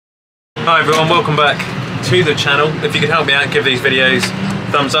Hi everyone, welcome back to the channel. If you could help me out, give these videos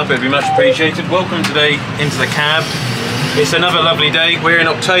a thumbs up, it'd be much appreciated. Welcome today into the cab. It's another lovely day. We're in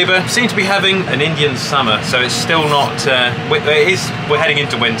October. Seem to be having an Indian summer, so it's still not, we're heading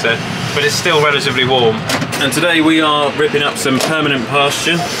into winter, but it's still relatively warm. And today we are ripping up some permanent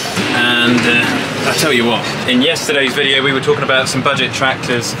pasture, and I tell you what, in yesterday's video we were talking about some budget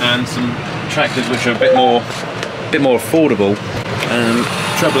tractors and some tractors which are a bit more affordable.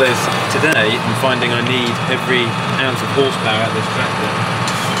 Trouble is, today I'm finding I need every ounce of horsepower out of this tractor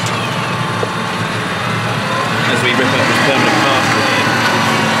as we rip up this permanent pasture here.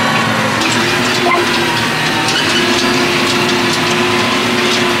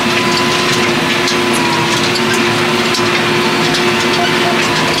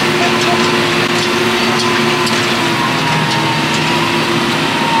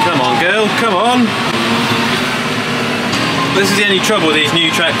 Come on girl, come on! This is the only trouble with these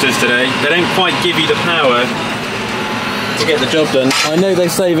new tractors today. They don't quite give you the power to get the job done. I know they're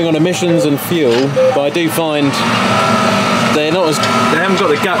saving on emissions and fuel, but I do find they haven't got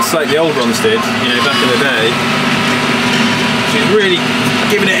the guts like the old ones did, you know, back in the day. She's really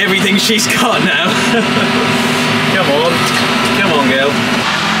giving it everything she's got now. Come on girl.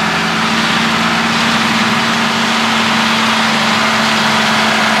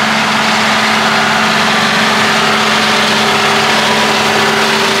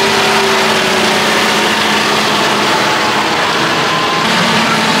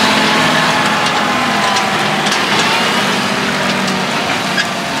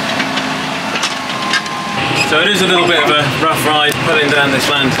 So it is a little bit of a rough ride pulling down this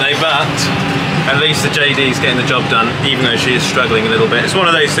land today, but at least the JD is getting the job done, even though she is struggling a little bit. It's one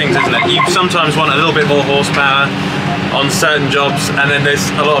of those things, isn't it? You sometimes want a little bit more horsepower on certain jobs, and then there's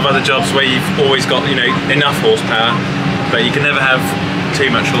a lot of other jobs where you've always got, you know, enough horsepower, but you can never have too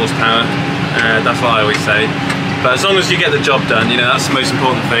much horsepower. That's what I always say. But as long as you get the job done, you know, that's the most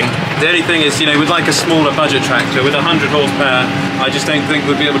important thing. The only thing is, you know, with like a smaller budget tractor, with 100 horsepower, I just don't think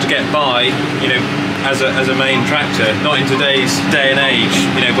we'd be able to get by, you know, as a main tractor, not in today's day and age,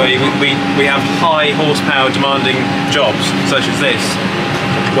 you know, where we have high horsepower demanding jobs such as this,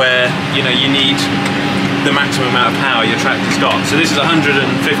 where, you know, you need the maximum amount of power your tractor's got. So this is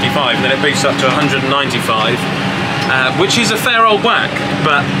 155, and then it boosts up to 195, which is a fair old whack,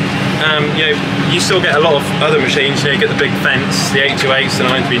 but you know, you still get a lot of other machines. You know, you get the big fence, the 828s, the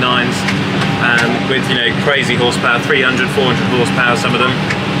 939s, with, you know, crazy horsepower, 300, 400 horsepower, some of them.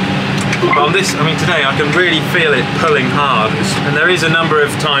 But on this, I mean, today I can really feel it pulling hard, and there is a number of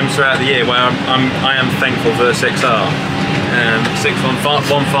times throughout the year where I am thankful for the 6R,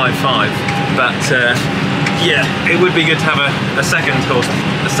 155. But yeah, it would be good to have a second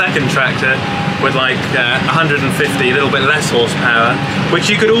tractor with like 150, a little bit less horsepower, which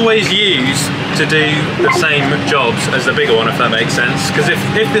you could always use to do the same jobs as the bigger one, if that makes sense. Because if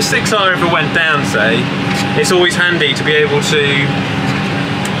the 6R ever went down, say, it's always handy to be able to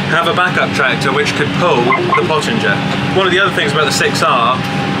have a backup tractor which could pull the Pottinger. One of the other things about the 6R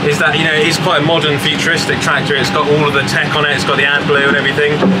is that, you know, it is quite a modern, futuristic tractor. It's got all of the tech on it, it's got the AdBlue and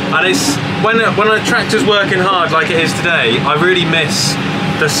everything. And it's when a tractor's working hard like it is today, I really miss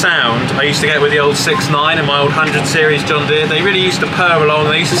the sound I used to get with the old 6.9 and my old 100 series John Deere. They really used to purr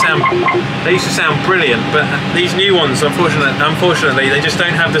along. They used to sound brilliant. But these new ones, unfortunately, they just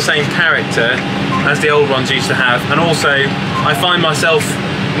don't have the same character as the old ones used to have. And also, I find myself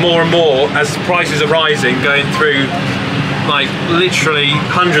more and more, as prices are rising, going through like literally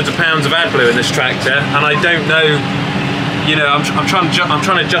hundreds of pounds of AdBlue in this tractor, and I don't know, you know, I'm trying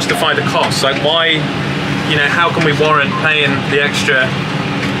to justify the costs. Like, why, you know, how can we warrant paying the extra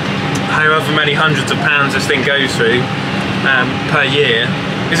however many hundreds of pounds this thing goes through per year?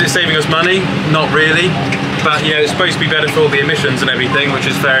 Is it saving us money? Not really, but, you know, it's supposed to be better for all the emissions and everything, which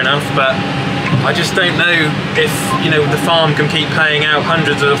is fair enough, but I just don't know if, you know, the farm can keep paying out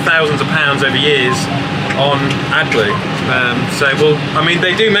hundreds of thousands of pounds over years on AdBlue. So, well, I mean,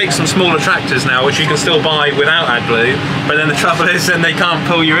 they do make some smaller tractors now, which you can still buy without AdBlue, but then the trouble is then they can't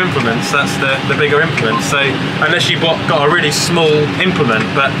pull your implements. That's the bigger implements. So, unless you've got a really small implement,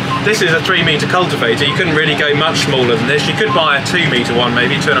 but this is a 3-metre cultivator, you couldn't really go much smaller than this. You could buy a 2-metre one,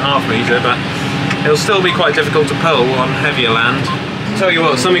 maybe 2.5 metre, but it'll still be quite difficult to pull on heavier land. Tell you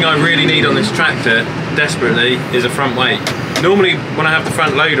what, something I really need on this tractor desperately is a front weight. Normally when I have the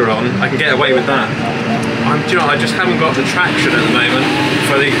front loader on, I can get away with that. Do you know, I just haven't got the traction at the moment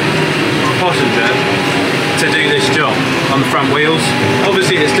for the Pottinger to do this job on the front wheels.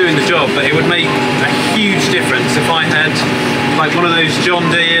 Obviously it's doing the job, but it would make a huge difference if I had like one of those John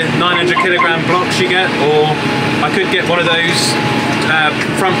Deere 900 kilogram blocks you get, or I could get one of those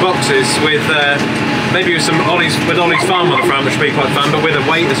front boxes with maybe with Olly's farm on the front, which would be quite fun, but with a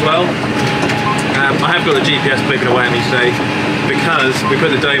weight as well. I have got the GPS bleeping away at me today because we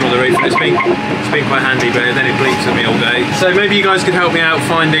put the dome on the roof and it's been quite handy, but then it bleeps at me all day. So maybe you guys could help me out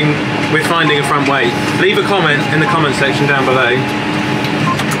finding a front weight. Leave a comment in the comment section down below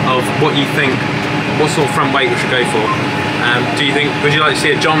of what you think, what sort of front weight we should go for. Would you like to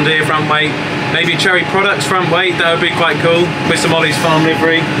see a John Deere front weight? Maybe a Cherry Products front weight? That would be quite cool, with some Olly's farm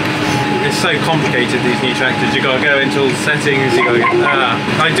livery. It's so complicated, these new tractors. You've got to go into all the settings, you've got to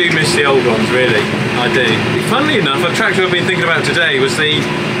I do miss the old ones, really. I do. Funnily enough, a tractor I've been thinking about today was the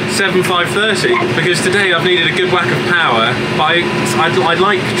 7530, because today I've needed a good whack of power, but I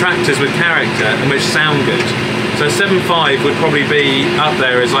like tractors with character and which sound good. So a 7.5 would probably be up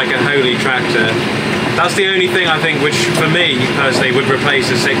there as like a holy tractor. That's the only thing I think which, for me personally, would replace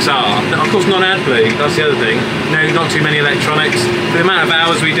a 6R. Of course, non-AdBlue, that's the other thing. No, not too many electronics. The amount of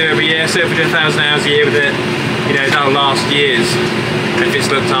hours we do every year, so if we do 1,000 hours a year with it, you know, that'll last years if it's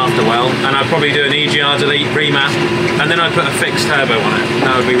looked after well. And I'd probably do an EGR delete remap, and then I'd put a fixed turbo on it.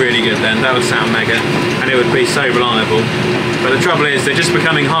 That would be really good then. That would sound mega, and it would be so reliable. But the trouble is, they're just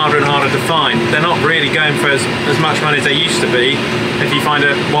becoming harder and harder to find. They're not really going for as much money as they used to be. If you find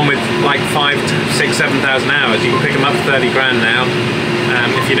one with like 5, 6, 7,000 hours, you can pick them up for 30 grand now.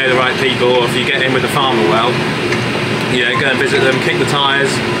 If you know the right people, or if you get in with the farmer well. You know, go and visit them, kick the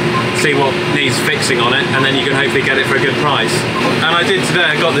tyres, see what needs fixing on it, and then you can hopefully get it for a good price. And I did today,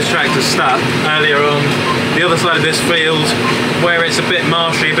 I got this tractor stuck earlier on the other side of this field where it's a bit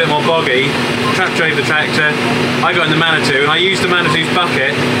marshy, a bit more boggy. Trap drove the tractor, I got in the Manitou, and I used the Manitou's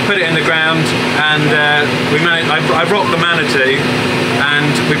bucket, put it in the ground, and I rocked the Manitou,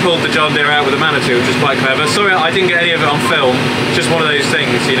 and we pulled the John Deere out with the Manitou, which was quite clever. Sorry, I didn't get any of it on film, just one of those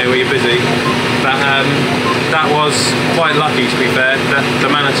things, you know, where you're busy. But that was quite lucky, to be fair, that the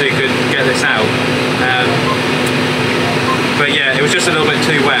Manitou could get this out. But yeah, it was just a little bit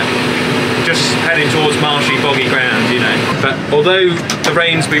too wet. Just heading towards marshy, boggy ground, you know. But although the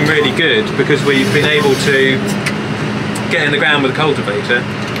rain's been really good, because we've been able to get in the ground with a cultivator,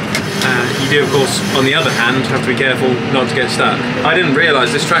 you do, of course, on the other hand, have to be careful not to get stuck. I didn't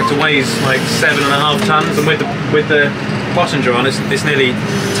realise this tractor weighs like 7.5 tonnes, and with the Pottinger on, it's nearly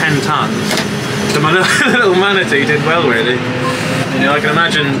 10 tonnes. So my little Manitou did well, really. You know, I can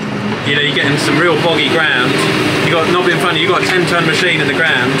imagine, you know, you get into some real boggy ground. You got, not being funny, you got a 10-ton machine in the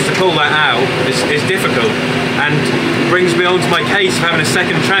ground. To pull that out is difficult, and brings me on to my case of having a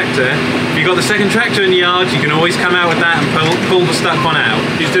second tractor. If you've got the second tractor in the yard, you can always come out with that and pull the stuck one out.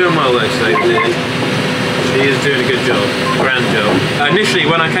 She's doing well though today, dear. She is doing a good job, grand job. Initially,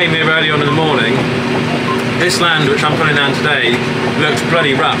 when I came here early on in the morning, this land which I'm putting down today looked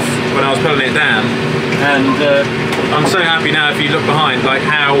bloody rough when I was putting it down, and I'm so happy now if you look behind, like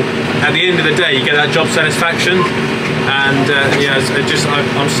how at the end of the day you get that job satisfaction, and yeah,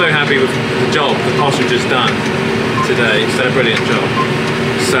 I'm so happy with the job the Pottinger's done today. It's done a brilliant job.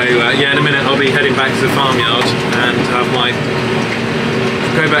 So yeah, in a minute I'll be heading back to the farmyard and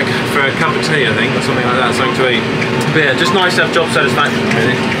go back for a cup of tea, I think, or something like that, something to eat. But yeah, just nice to have job satisfaction,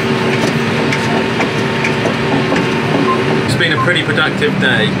 really. It's been a pretty productive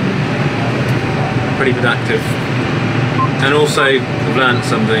day. Pretty productive. And also, I've learned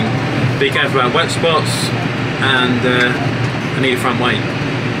something. Be careful about wet spots, and I need a front weight.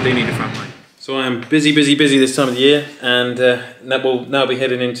 I do need a front weight. So I am busy this time of the year, and we'll now be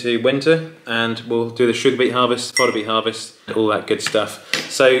heading into winter, and we'll do the sugar beet harvest, fodder beet harvest, all that good stuff.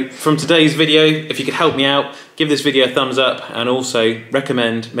 So from today's video, if you could help me out, give this video a thumbs up, and also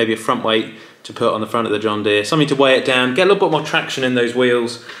recommend maybe a front weight to put on the front of the John Deere, something to weigh it down, get a little bit more traction in those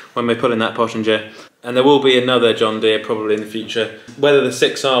wheels when we're pulling that Pottinger. And there will be another John Deere probably in the future. Whether the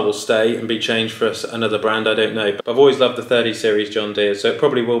 6R will stay and be changed for another brand, I don't know. But I've always loved the 30 series John Deere, so it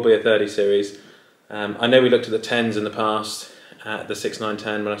probably will be a 30 series. I know we looked at the 10s in the past, at the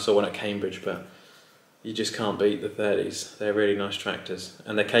 6910 when I saw one at Cambridge, but you just can't beat the 30s. They're really nice tractors,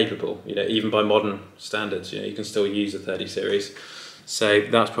 and they're capable, you know, even by modern standards, you know, you can still use a 30 series. So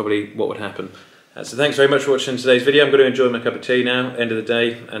that's probably what would happen. So thanks very much for watching today's video. I'm going to enjoy my cup of tea now, end of the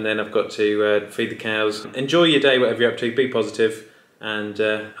day, and then I've got to feed the cows. Enjoy your day, whatever you're up to, be positive, and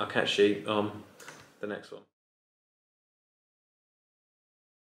I'll catch you on the next one.